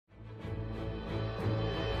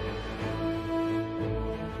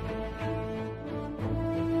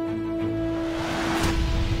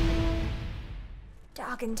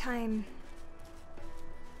bargain time.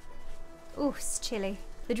 Ooh, it's chilly.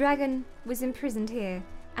 The dragon was imprisoned here,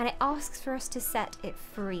 and it asks for us to set it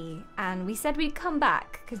free. And we said we'd come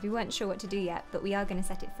back, because we weren't sure what to do yet, but we are going to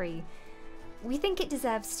set it free. We think it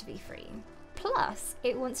deserves to be free. Plus,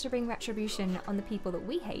 it wants to bring retribution on the people that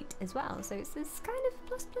we hate as well. So it's this kind of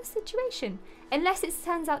plus-plus situation. Unless it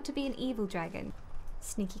turns out to be an evil dragon.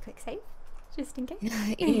 Sneaky quick save, just in case.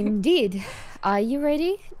 Indeed. Are you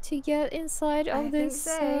ready to get inside of this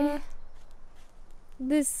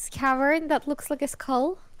this cavern that looks like a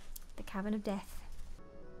skull? The Cavern of Death.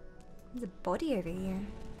 There's a body over here.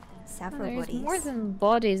 Several There's bodies. more than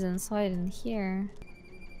bodies inside in here.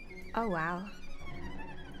 Oh wow.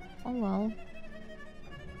 Oh well.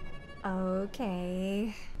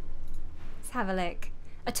 Okay. Let's have a look.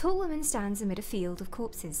 A tall woman stands amid a field of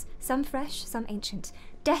corpses, some fresh, some ancient.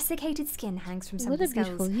 Desiccated skin hangs from some of the What a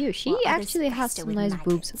beautiful skulls. view. She actually has some nice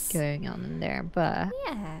boobs maggots. going on in there, but...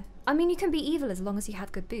 Yeah. I mean, you can be evil as long as you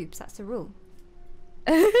have good boobs. That's the rule.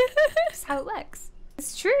 That's how it works.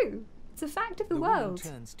 It's true. It's a fact of the world.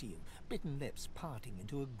 Woman turns to you, bitten lips parting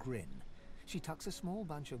into a grin. She tucks a small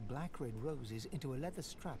bunch of black red roses into a leather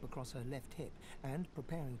strap across her left hip and,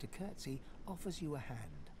 preparing to curtsy, offers you a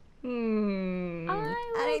hand. I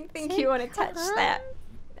don't think you want to touch that.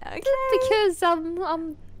 Okay. Because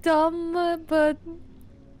I'm dumb, but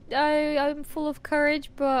I'm full of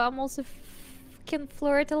courage, but I'm also can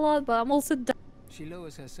flirt a lot, but I'm also dumb. She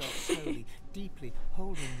lowers herself slowly, deeply,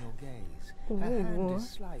 holding your gaze. Her hand is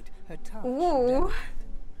slight, her touch delicate.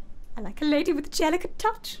 I like a lady with a delicate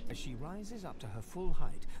touch. As she rises up to her full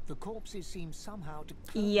height, the corpses seem somehow to...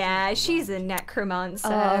 Yeah, she's a necromancer.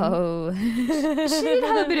 Oh. She did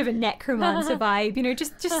have a bit of a necromancer vibe, you know,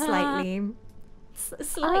 just slightly.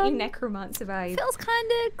 Slightly necromancer vibe. Feels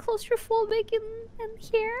kind of claustrophobic in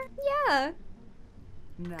here. Yeah.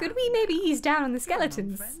 Now, Could we maybe ease down on the you're among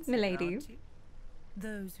skeletons, friends, milady? aren't you?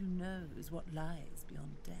 Those who knows what lies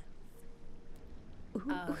beyond death.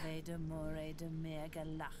 Ave de more de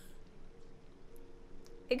mergalach.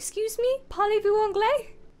 Excuse me? Parlez-vous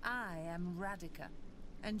anglais? I am Radica,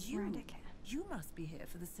 and you must be here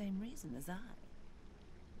for the same reason as I.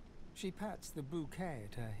 She pats the bouquet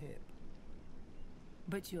at her hip.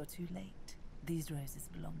 But you're too late. These roses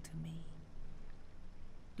belong to me.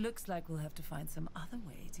 Looks like we'll have to find some other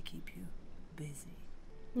way to keep you busy.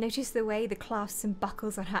 Notice the way the clasps and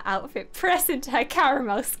buckles on her outfit press into her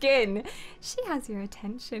caramel skin. She has your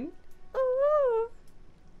attention. Ooh.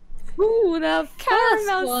 Ooh, that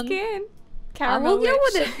Caramel one. skin. I Caramel will go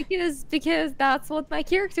with witch. it because that's what my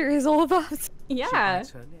character is all about. She Yeah.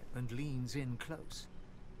 bites her lip and leans in close.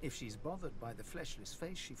 If she's bothered by the fleshless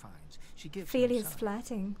face she finds, she gives no Ophelia's sign.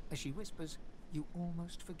 flirting. As she whispers, you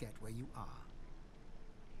almost forget where you are.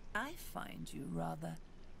 I find you rather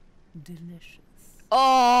delicious.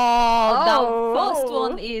 Oh, that Oh. first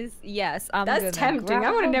one is yes. I'm That's gonna tempting. grab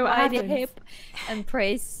I wanna her know what by the happens. hip and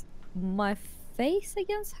praise my face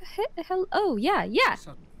against her hip. Oh yeah, yeah.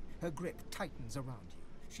 Suddenly, her grip tightens around you.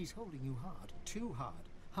 She's holding you hard, too hard,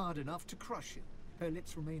 hard enough to crush you. Her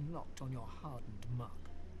lips remain locked on your hardened mug.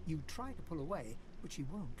 You try to pull away, but she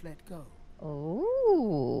won't let go.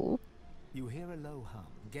 Oh. You hear a low hum,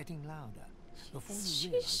 getting louder. Before you She's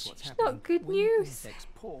realize what's not happening, good winged news. insects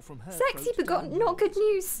pour from her Sexy throat but down not good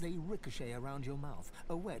yours. news. They ricochet around your mouth,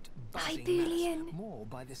 a wet, buzzing Hyperion. mass, more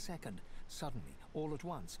by the second. Suddenly, all at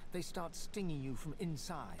once, they start stinging you from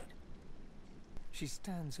inside. She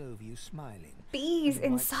stands over you, smiling. Bees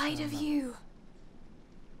and wipes inside her of mouth. you.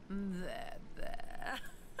 There, there.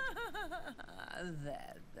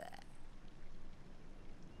 There, there.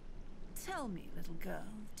 Tell me, little girl,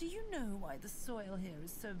 do you know why the soil here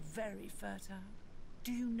is so very fertile?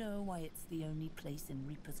 Do you know why it's the only place in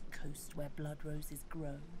Reaper's Coast where blood roses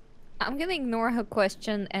grow? I'm gonna ignore her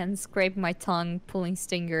question and scrape my tongue, pulling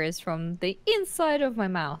stingers from the inside of my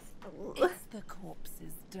mouth. It's the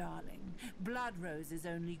corpses, darling. Blood roses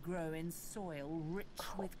only grow in soil rich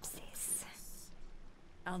with corpses.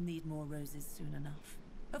 I'll need more roses soon enough.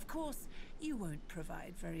 Of course, you won't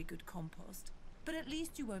provide very good compost, but at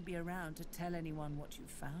least you won't be around to tell anyone what you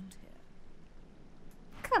found here.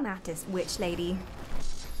 Come at us, witch lady.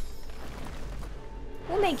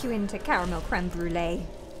 We'll make you into caramel creme brulee.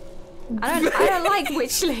 I don't like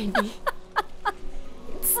witch lady.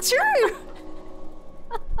 It's true.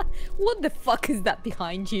 What the fuck is that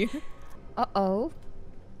behind you? Uh-oh.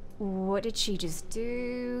 What did she just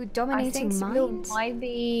do? I Dominating think mind? Sybil might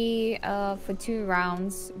be, for 2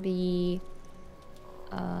 rounds, be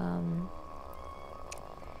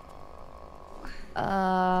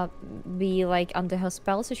like under her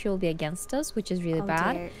spell, so she'll be against us, which is really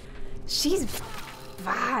bad. Dear. She's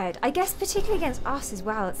bad. I guess particularly against us as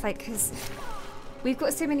well. It's like, because we've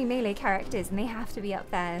got so many melee characters and they have to be up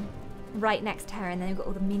there right next to her, and then we've got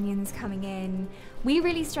all the minions coming in. We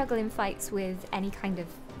really struggle in fights with any kind of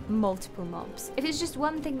multiple mobs. If it's just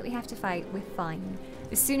one thing that we have to fight, we're fine.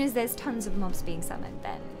 As soon as there's tons of mobs being summoned,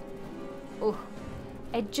 then oh,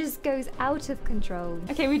 it just goes out of control.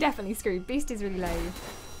 Okay, we're definitely screwed. Beast is really low.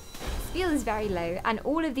 Steel is very low, and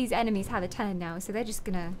all of these enemies have a turn now, so they're just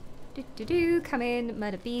gonna come in,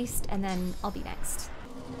 murder Beast, and then I'll be next.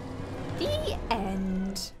 The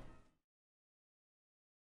end.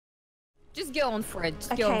 Just go on for it.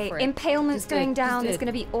 Just go on for it. Impalement's going down. There's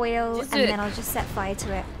gonna be oil, and then I'll just set fire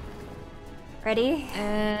to it. Ready?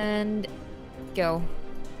 And go.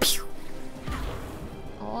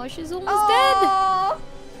 Oh, she's almost dead.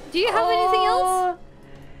 Do you have anything else?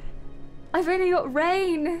 I've only got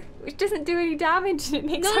rain, which doesn't do any damage, and it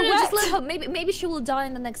makes her wet. No, just let her. Maybe she will die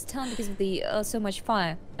in the next turn because of the so much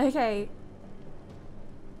fire. Okay.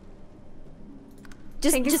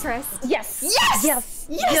 Fingers pressed. Yes. Yes. Yes.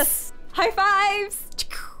 Yes. Yes. High fives.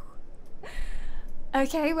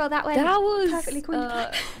 Okay, well that went perfectly cool.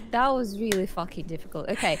 That was really fucking difficult.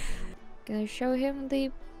 Okay, gonna show him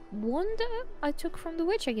the wand I took from the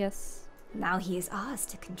witch, I guess. Now he is ours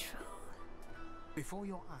to control. Before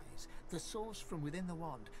your eyes, the source from within the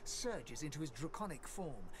wand surges into his draconic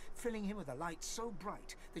form, filling him with a light so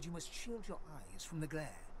bright that you must shield your eyes from the glare.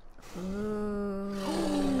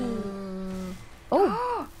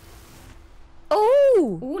 Oh.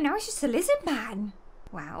 Oh! Oh, now it's just a lizard man.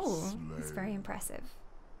 Wow, that's very impressive.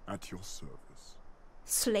 At your service.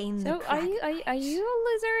 Slain the So are you a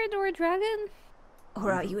lizard or a dragon?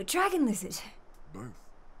 Or are you a dragon lizard? Both.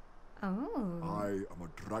 Oh. I am a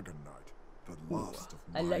dragon knight, the last of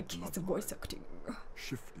my I like his bloodline. voice acting.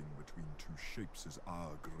 Shifting between two shapes is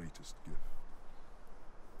our greatest gift.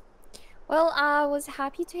 Well, I was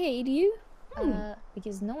happy to aid you,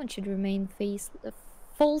 because no one should remain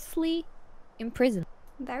falsely imprisoned.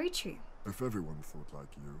 Very true. If everyone thought like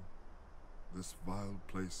you, this vile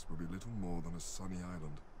place will be little more than a sunny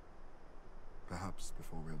island. Perhaps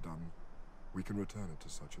before we're done, we can return it to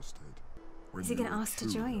such a state. When Is he you gonna are ask to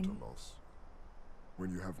truly at join? a loss,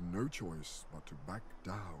 when you have no choice but to back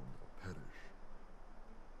down or perish,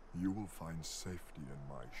 you will find safety in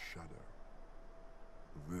my shadow.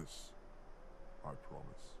 This, I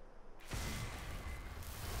promise.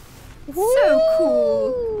 So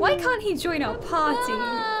cool. Why can't he join our party?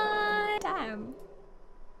 Damn.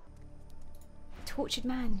 Tortured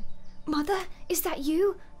man. Mother, is that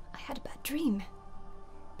you? I had a bad dream.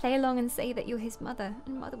 Play along and say that you're his mother,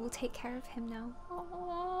 and Mother will take care of him now.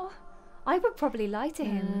 Aww. I would probably lie to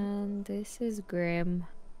him. And this is grim.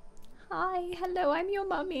 Hi, hello, I'm your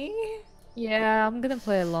mummy. Yeah, I'm gonna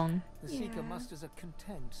play along. The seeker musters a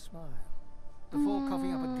content smile, before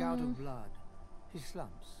coughing up a gout of blood. He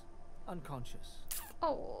slumps, unconscious.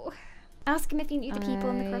 Oh. Ask him if you knew the people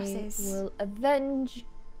on the crosses. I will avenge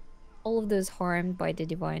all of those harmed by the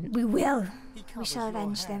divine. We will. He We covers shall your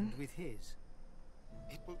avenge hand them. with his.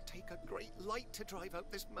 It will take a great light to drive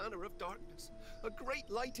out this manner of darkness. A great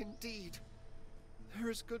light indeed. They're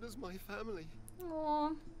as good as my family.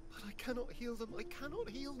 Aww. But I cannot heal them. I cannot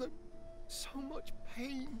heal them. So much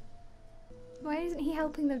pain. Why isn't he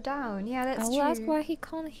helping them down? Yeah, that's I'll true. ask why he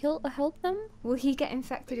can't help them. Will he get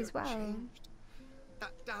infected They as are well? changed.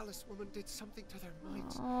 That Dallas woman did something to their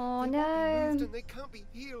minds. Oh they won't be moved no. and they can't be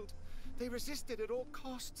healed. They resisted at all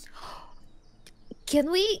costs. Can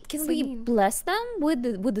we Singing. bless them with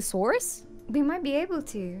the source? We might be able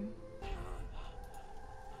to.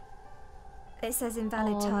 It says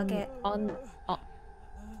invalid target.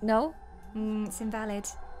 No? It's invalid.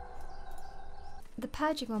 The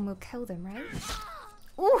purging one will kill them, right?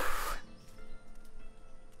 Oof!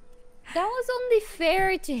 That was only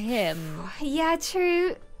fair to him. Yeah,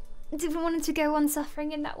 true. Didn't want him to go on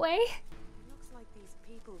suffering in that way. Looks like these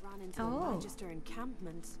people ran into Oh. a magister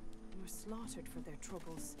encampment and were slaughtered for their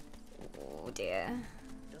troubles. Oh dear.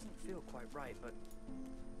 Doesn't feel quite right, but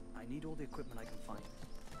I need all the equipment I can find.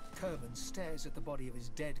 Kerban stares at the body of his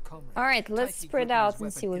dead comrade. Alright, let's tightly spread gripping out his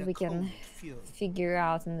and see weapon what in we a can cold fury. figure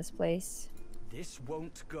out in this place. This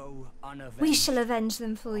won't go unavenged. We shall avenge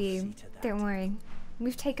them for I'll you. see to that. Don't worry.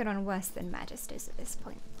 We've taken on worse than magisters at this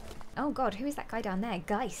point. Oh god, who is that guy down there?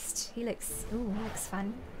 Geist. He looks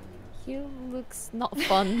fun. He looks not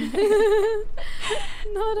fun.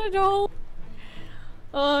 Not at all.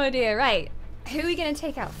 Oh dear, right. Who are we gonna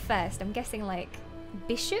take out first? I'm guessing like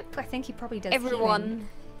Bishop? I think he probably does healing.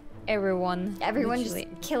 Everyone. Everyone literally.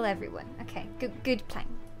 just kill everyone. Okay, good plan.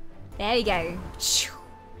 There we go.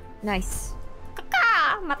 Nice.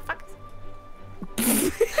 Caca, motherfuckers.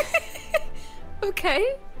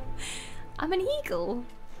 Okay. I'm an eagle.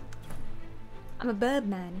 I'm a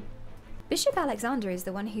birdman. Bishop Alexander is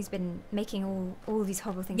the one who's been making all these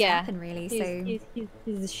horrible things happen, really. He's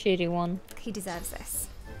the shitty one. He deserves this.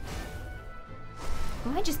 I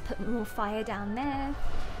might just put more fire down there.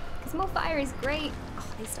 Because more fire is great. Oh,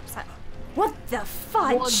 they stopped that. What the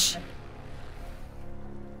fudge?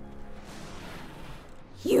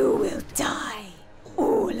 You will die.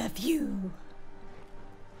 All of you.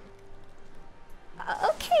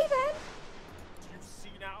 Okay then. You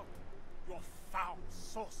see now? Your foul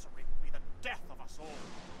sorcery will be the death of us all.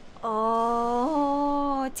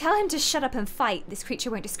 Oh, tell him to shut up and fight. This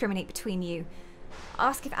creature won't discriminate between you.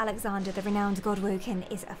 Ask if Alexander, the renowned Godwoken,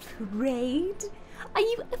 is afraid. Are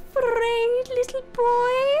you afraid, little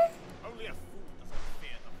boy? Only a fool doesn't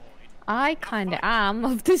fear the void. I kinda am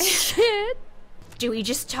of this shit. Do we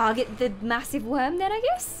just target the massive worm then, I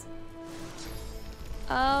guess?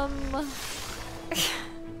 I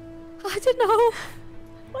don't know.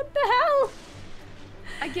 What the hell?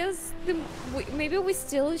 I guess maybe we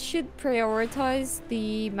still should prioritize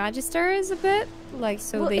the magisters a bit, like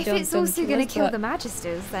so well, they don't. If it's also going to kill but... the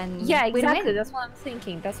magisters, then yeah, exactly. win-win. That's what I'm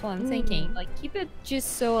thinking. That's what I'm thinking. Like keep it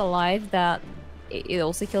just so alive that it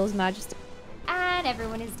also kills magister. And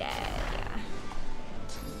everyone is dead. Yeah.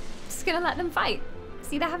 Just gonna let them fight.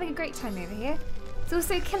 See, they're having a great time over here. It's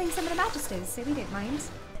also killing some of the magisters, so we don't mind.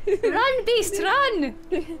 Run, beast, run!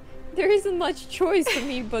 There isn't much choice for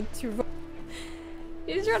me but to run.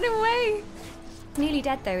 He's running away. It's nearly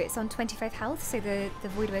dead though. It's on 25 health, so the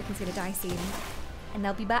Voidwoken's gonna die soon. And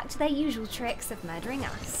they'll be back to their usual tricks of murdering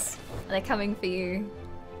us. They're coming for you.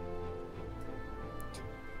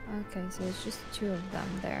 Okay, so it's just 2 of them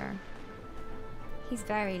there. He's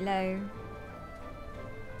very low.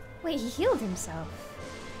 Wait, he healed himself.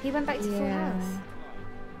 He went back to full health.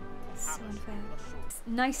 So unfair.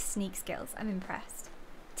 Nice sneak skills. I'm impressed.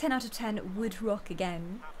 10 out of 10 would rock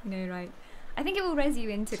again. You know, right? I think it will res you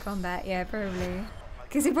into combat, yeah, probably.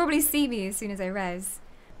 Because he'll probably see me as soon as I res.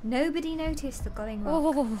 Nobody noticed the glowing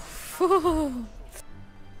rock. Oh.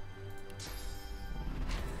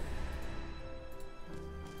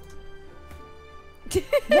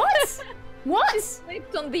 What? What?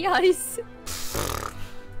 Slipped on the ice.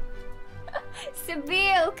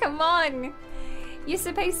 Sabine, come on! You're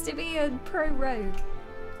supposed to be a pro rogue.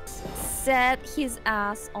 Set his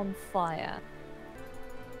ass on fire.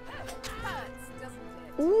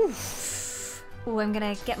 Oof. Oh, I'm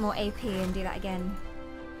gonna get more AP and do that again.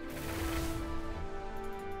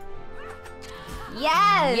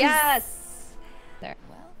 Yes! Yes! There.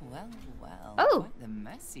 Well. Oh! Quite the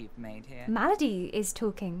mess you've made here. Malady is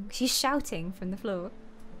talking. She's shouting from the floor.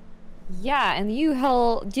 Yeah, and you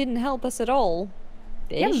didn't help us at all.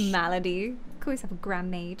 Yeah, Bitch. Malady. Call yourself a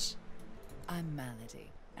grand mage. I'm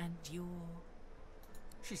Malady, and you're...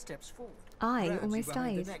 She steps forward. I grabs almost you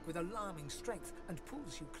behind died. the neck with alarming strength and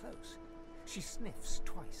pulls you close. She sniffs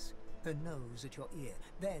twice, her nose at your ear,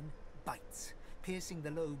 then bites, piercing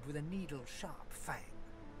the lobe with a needle-sharp fang.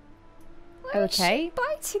 Why Okay. is she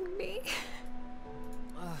biting me?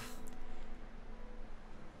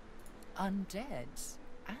 undead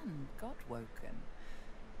and Godwoken.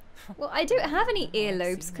 Well, I don't have any I've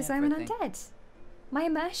earlobes seen because I'm an everything. undead. My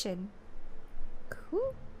immersion.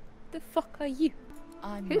 Who the fuck are you?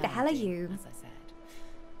 I'm Who the hell are Malady, you? As I said,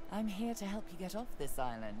 I'm here to help you get off this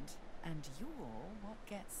island, and you're what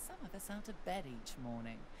gets some of us out of bed each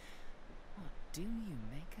morning. What do you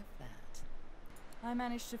make of that? I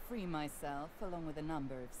managed to free myself, along with a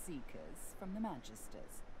number of seekers, from the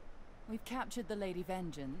magisters. We've captured the Lady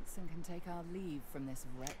Vengeance and can take our leave from this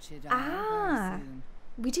wretched isle very soon.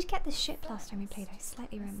 We did get the ship last time we played, I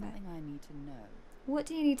slightly There's remember. something I need to know. What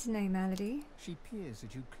do you need to know, Malady? She peers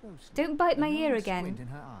at you closely. Don't bite my a ear long again. squint in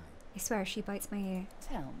her eye. I swear she bites my ear.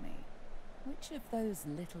 Tell me, which of those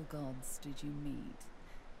little gods did you meet?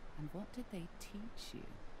 And what did they teach you?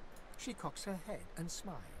 She cocks her head and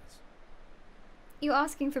smiles. You're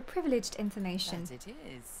asking for privileged information. That it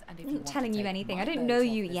is. And if I'm you not want to telling you take anything. my I don't boat know off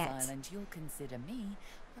you this yet. Island, you'll consider me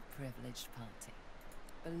a privileged party.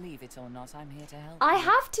 Believe it or not, I'm here to help I you.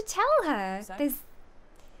 have to tell her. So?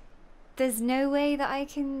 There's no way that I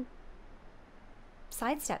can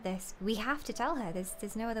sidestep this. We have to tell her.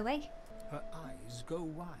 There's no other way. Her eyes go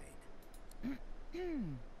wide.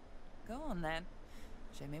 Go on then.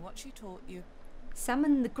 Show me what she taught you.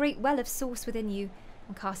 Summon the great well of source within you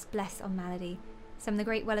and cast bless on Malady. Summon the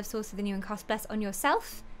great well of source within you and cast bless on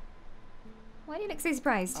yourself. Why do you look so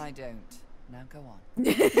surprised? I don't. Now go on.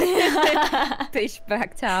 Bitch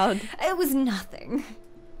backed out. It was nothing.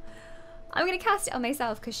 I'm gonna cast it on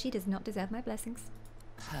myself because she does not deserve my blessings.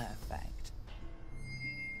 Perfect.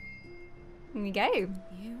 Here we go.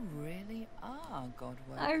 You really are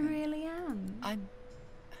Godwoken. I really am. I'm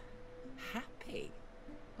happy.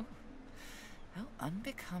 Oh, how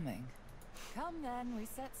unbecoming. Come then, we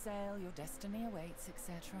set sail, your destiny awaits,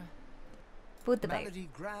 etc. Board the boat. Melody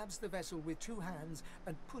grabs the vessel with two hands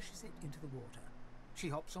and pushes it into the water. She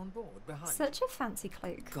hops on board behind. Such a fancy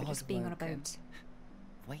cloak for just being on a boat.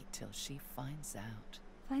 Wait till she finds out.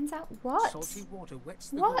 Finds out what? Salty water wets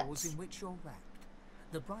the What? gauze in which you're wrapped.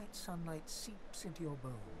 The bright sunlight seeps into your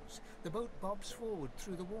bones. The boat bobs forward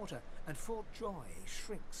through the water, and Fort Joy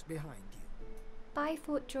shrinks behind you. Bye,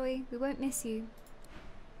 Fort Joy. We won't miss you.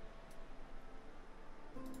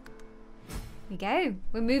 Here we go.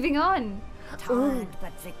 We're moving on. Tired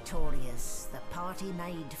but victorious, the party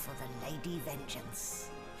made for the Lady Vengeance.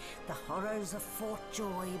 The horrors of Fort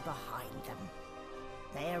Joy behind them.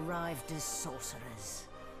 They arrived as sorcerers.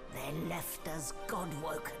 They left as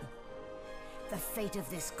Godwoken. The fate of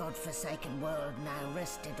this godforsaken world now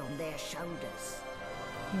rested on their shoulders.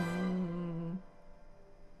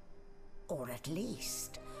 Or at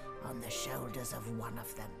least on the shoulders of one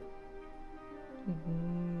of them.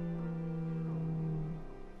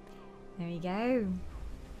 There we go.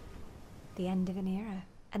 The end of an era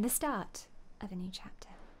and the start of a new chapter.